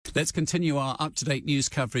Let's continue our up-to-date news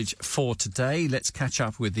coverage for today. Let's catch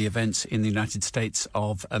up with the events in the United States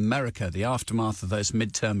of America. The aftermath of those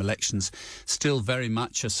midterm elections still very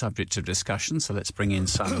much a subject of discussion. So let's bring in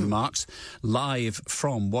Simon Marks, live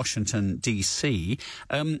from Washington, D.C.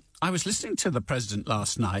 I was listening to the president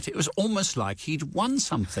last night. It was almost like he'd won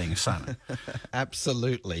something, Simon.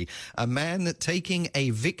 Absolutely. A man taking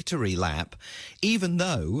a victory lap, even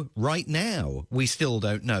though right now we still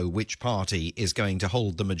don't know which party is going to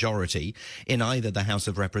hold the majority in either the House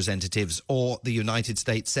of Representatives or the United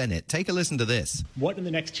States Senate. Take a listen to this. What in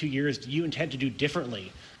the next 2 years do you intend to do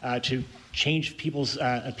differently to change people's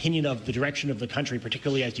opinion of the direction of the country,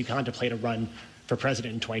 particularly as you contemplate a run for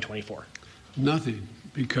president in 2024? Nothing,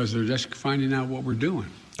 because they're just finding out what we're doing.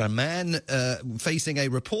 A man facing a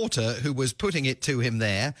reporter who was putting it to him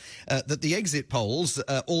there that the exit polls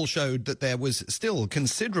all showed that there was still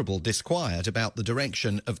considerable disquiet about the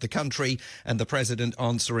direction of the country, and the president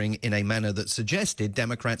answering in a manner that suggested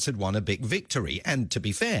Democrats had won a big victory. And to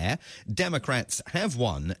be fair, Democrats have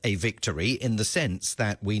won a victory in the sense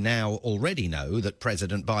that we now already know that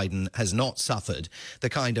President Biden has not suffered the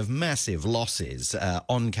kind of massive losses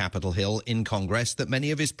on Capitol Hill in Congress that many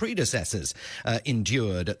of his predecessors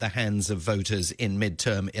endured at the hands of voters in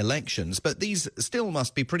midterm elections. But these still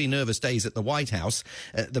must be pretty nervous days at the White House.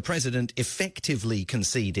 The president effectively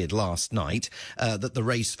conceded last night that the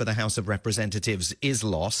race for the House of Representatives is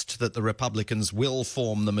lost, that the Republicans will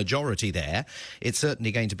form the majority there. It's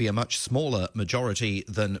certainly going to be a much smaller majority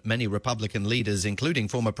than many Republican leaders, including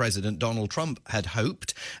former President Donald Trump, had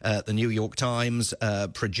hoped. The New York Times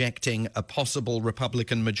projecting a possible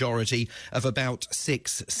Republican majority of about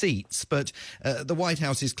 6 seats. But the White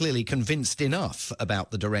House is clearly convinced enough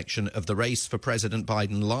about the direction of the race for President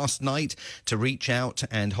Biden last night to reach out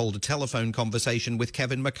and hold a telephone conversation with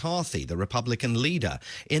Kevin McCarthy, the Republican leader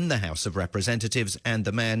in the House of Representatives, and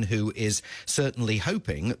the man who is certainly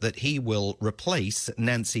hoping that he will replace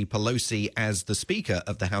Nancy Pelosi as the Speaker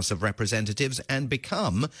of the House of Representatives and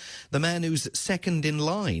become the man who's second in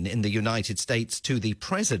line in the United States to the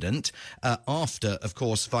president after, of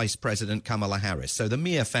course, Vice President Kamala Harris. So the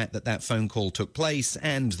mere fact that that phone call took place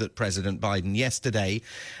and that President Biden yesterday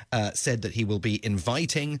said that he will be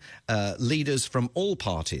inviting leaders from all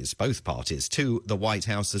parties, both parties, to the White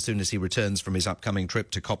House as soon as he returns from his upcoming trip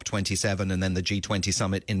to COP27 and then the G20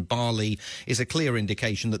 summit in Bali is a clear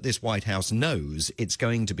indication that this White House knows it's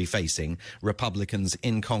going to be facing Republicans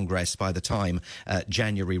in Congress by the time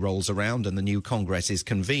January rolls around and the new Congress is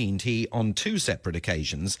convened. He, on 2 separate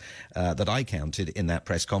occasions that I counted in that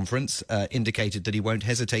press conference, indicated that he won't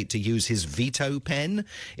hesitate to use his veto pen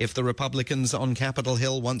if the Republicans on Capitol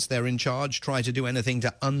Hill, once they're in charge, try to do anything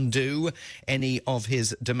to undo any of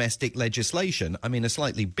his domestic legislation. I mean, a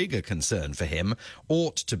slightly bigger concern for him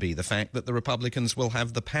ought to be the fact that the Republicans will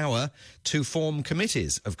have the power to form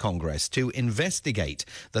committees of Congress to investigate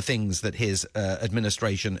the things that his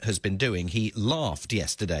administration has been doing. He laughed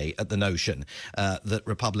yesterday at the notion that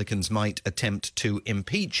Republicans might attempt to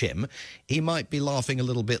impeach him. He might be laughing a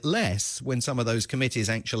little bit less when some of those committees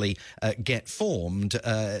actually get formed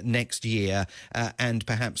next year and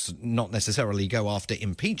perhaps not necessarily go after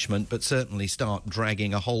impeachment, but certainly start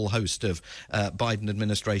dragging a whole host of Biden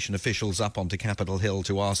administration officials up onto Capitol Hill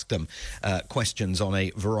to ask them questions on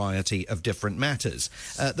a variety of different matters.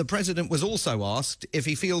 The president was also asked if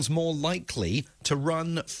he feels more likely to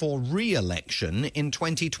run for re-election in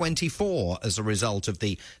 2024 as a result of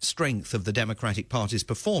the strength of the Democratic Party's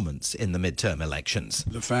performance in the midterm elections.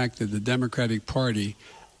 The fact that the Democratic Party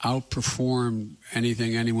outperformed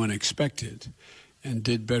anything anyone expected and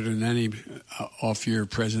did better than any off-year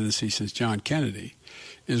presidency since John Kennedy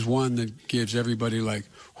is one that gives everybody like,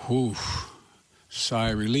 whew, sigh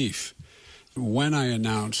of relief. When I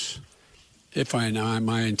announce,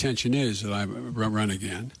 my intention is that I run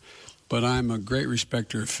again, but I'm a great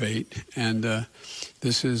respecter of fate, and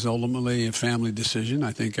this is ultimately a family decision.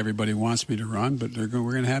 I think everybody wants me to run, but we're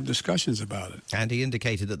going to have discussions about it. And he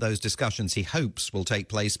indicated that those discussions, he hopes, will take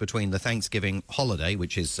place between the Thanksgiving holiday,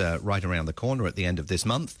 which is right around the corner at the end of this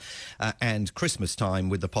month, and Christmas time,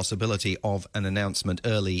 with the possibility of an announcement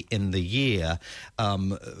early in the year.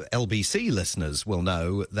 LBC listeners will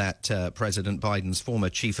know that President Biden's former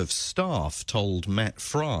chief of staff told Matt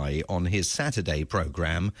Fry on his Saturday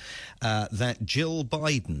program that Jill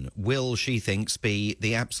Biden will, she thinks, be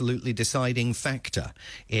the absolutely deciding factor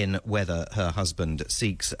in whether her husband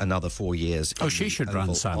seeks another 4 years. Oh, she should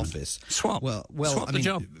run, Simon. Office. Swap. Well, swap I the mean,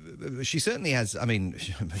 job. She certainly has. I mean,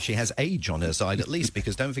 she has age on her side at least,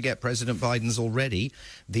 because don't forget, President Biden's already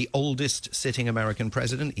the oldest sitting American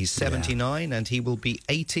president. He's 79, and he will be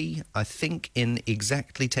 80, I think, in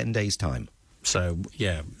exactly 10 days' time. So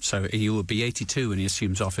he will be 82 when he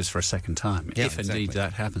assumes office for a second time, if indeed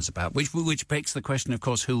that happens about. Which begs the question, of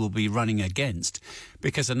course, who will be running against,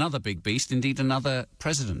 because another big beast, indeed another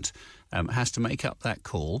president, has to make up that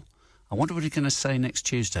call. I wonder what he's going to say next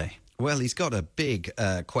Tuesday. Well, he's got a big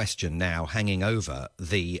question now hanging over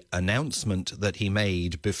the announcement that he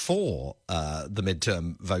made before the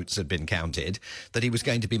midterm votes had been counted, that he was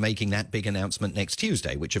going to be making that big announcement next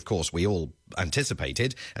Tuesday, which, of course, we all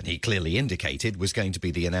anticipated, and he clearly indicated was going to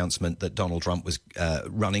be the announcement that Donald Trump was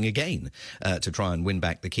running again to try and win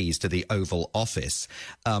back the keys to the Oval Office,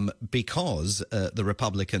 because the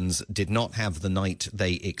Republicans did not have the night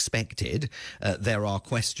they expected. There are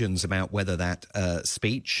questions about whether that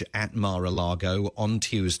speech at Mar-a-Lago on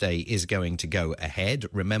Tuesday is going to go ahead.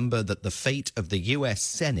 Remember that the fate of the U.S.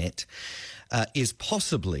 Senate is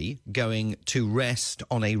possibly going to rest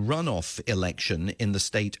on a runoff election in the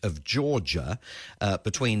state of Georgia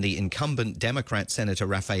between the incumbent Democrat Senator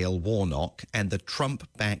Raphael Warnock and the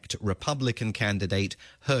Trump-backed Republican candidate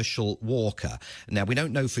Herschel Walker. Now, we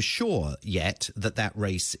don't know for sure yet that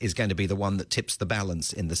race is going to be the one that tips the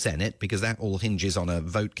balance in the Senate, because that all hinges on a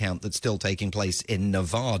vote count that's still taking place in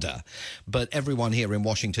Nevada. But everyone here in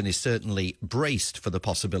Washington is certainly braced for the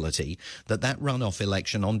possibility that runoff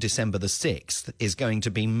election on December the 6th is going to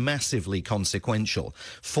be massively consequential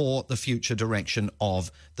for the future direction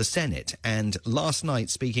of the Senate. And last night,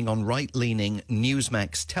 speaking on right-leaning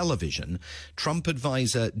Newsmax television, Trump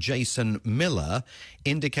advisor Jason Miller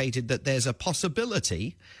indicated that there's a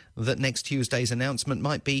possibility that next Tuesday's announcement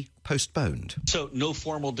might be postponed. So no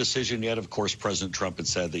formal decision yet. Of course, President Trump had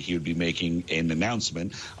said that he would be making an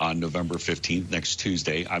announcement on November 15th, next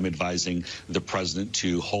Tuesday. I'm advising the president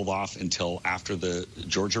to hold off until after the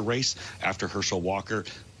Georgia race, after Herschel Walker.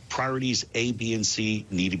 Priorities A, B, and C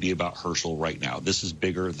need to be about Herschel right now. This is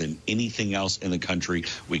bigger than anything else in the country.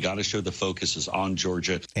 We got to show the focus is on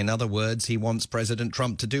Georgia. In other words, he wants President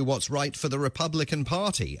Trump to do what's right for the Republican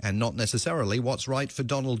Party and not necessarily what's right for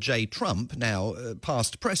Donald J. Trump. Now,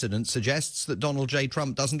 past precedent suggests that Donald J.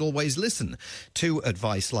 Trump doesn't always listen to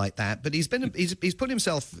advice like that, but he's put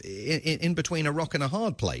himself in between a rock and a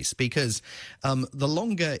hard place, because the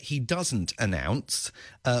longer he doesn't announce,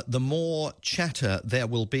 the more chatter there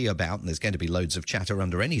will be about, and there's going to be loads of chatter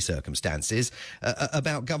under any circumstances,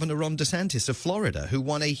 about Governor Ron DeSantis of Florida, who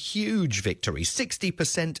won a huge victory.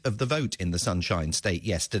 60% of the vote in the Sunshine State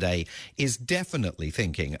yesterday is definitely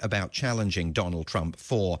thinking about challenging Donald Trump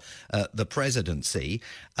for the presidency.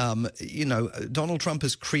 Donald Trump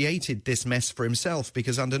has created this mess for himself,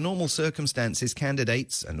 because under normal circumstances,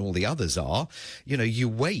 candidates, and all the others are, you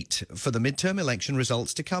wait for the midterm election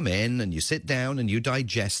results to come in, and you sit down and you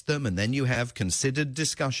digest them, and then you have considered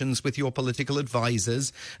discussions with your political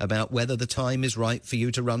advisors about whether the time is right for you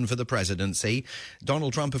to run for the presidency.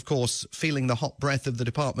 Donald Trump, of course, feeling the hot breath of the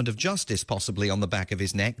Department of Justice possibly on the back of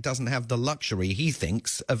his neck, doesn't have the luxury, he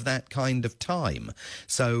thinks, of that kind of time.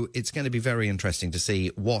 So it's going to be very interesting to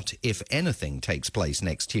see what, if anything, takes place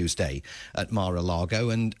next Tuesday at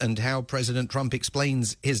Mar-a-Lago, and how President Trump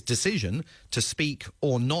explains his decision to speak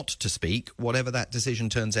or not to speak, whatever that decision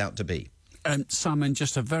turns out to be. Simon,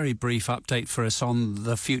 just a very brief update for us on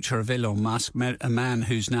the future of Elon Musk, a man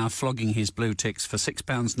who's now flogging his blue ticks for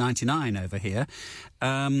 £6.99 over here.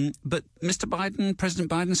 But Mr. Biden, President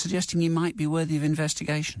Biden, suggesting he might be worthy of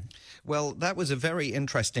investigation. Well, that was a very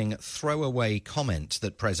interesting throwaway comment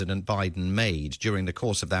that President Biden made during the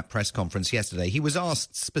course of that press conference yesterday. He was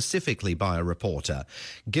asked specifically by a reporter,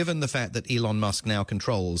 given the fact that Elon Musk now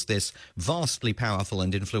controls this vastly powerful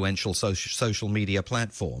and influential social media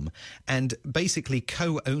platform, and basically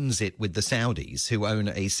co-owns it with the Saudis, who own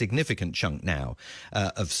a significant chunk now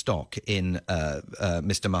of stock in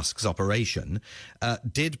Mr. Musk's operation.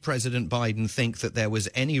 Did President Biden think that there was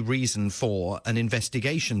any reason for an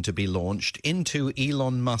investigation to be launched into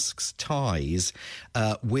Elon Musk's ties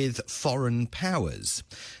with foreign powers?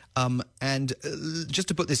 And just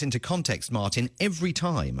to put this into context, Martin, every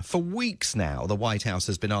time, for weeks now, the White House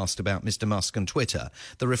has been asked about Mr. Musk and Twitter,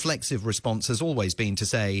 the reflexive response has always been to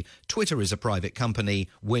say, Twitter is a private company,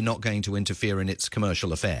 we're not going to interfere in its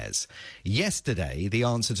commercial affairs. Yesterday, the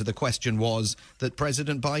answer to the question was that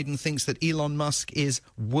President Biden thinks that Elon Musk is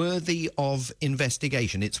worthy of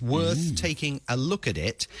investigation. It's worth taking a look at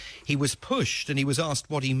it. He was pushed and he was asked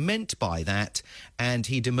what he meant by that, and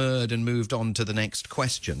he demurred and moved on to the next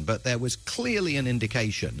question. But there was clearly an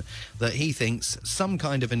indication that he thinks some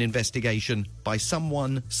kind of an investigation by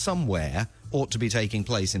someone somewhere ought to be taking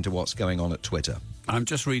place into what's going on at Twitter. I'm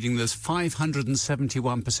just reading there's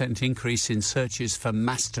 571% increase in searches for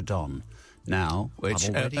Mastodon now. Which,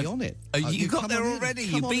 I'm already on it. You got there already.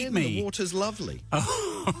 You beat me. The water's lovely.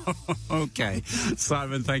 Oh. Okay.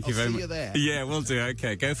 Simon, thank you I'll very see much. you there. Yeah, we'll do.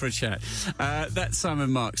 Okay, go for a chat. That's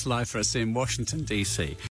Simon Marks live for us in Washington, D.C.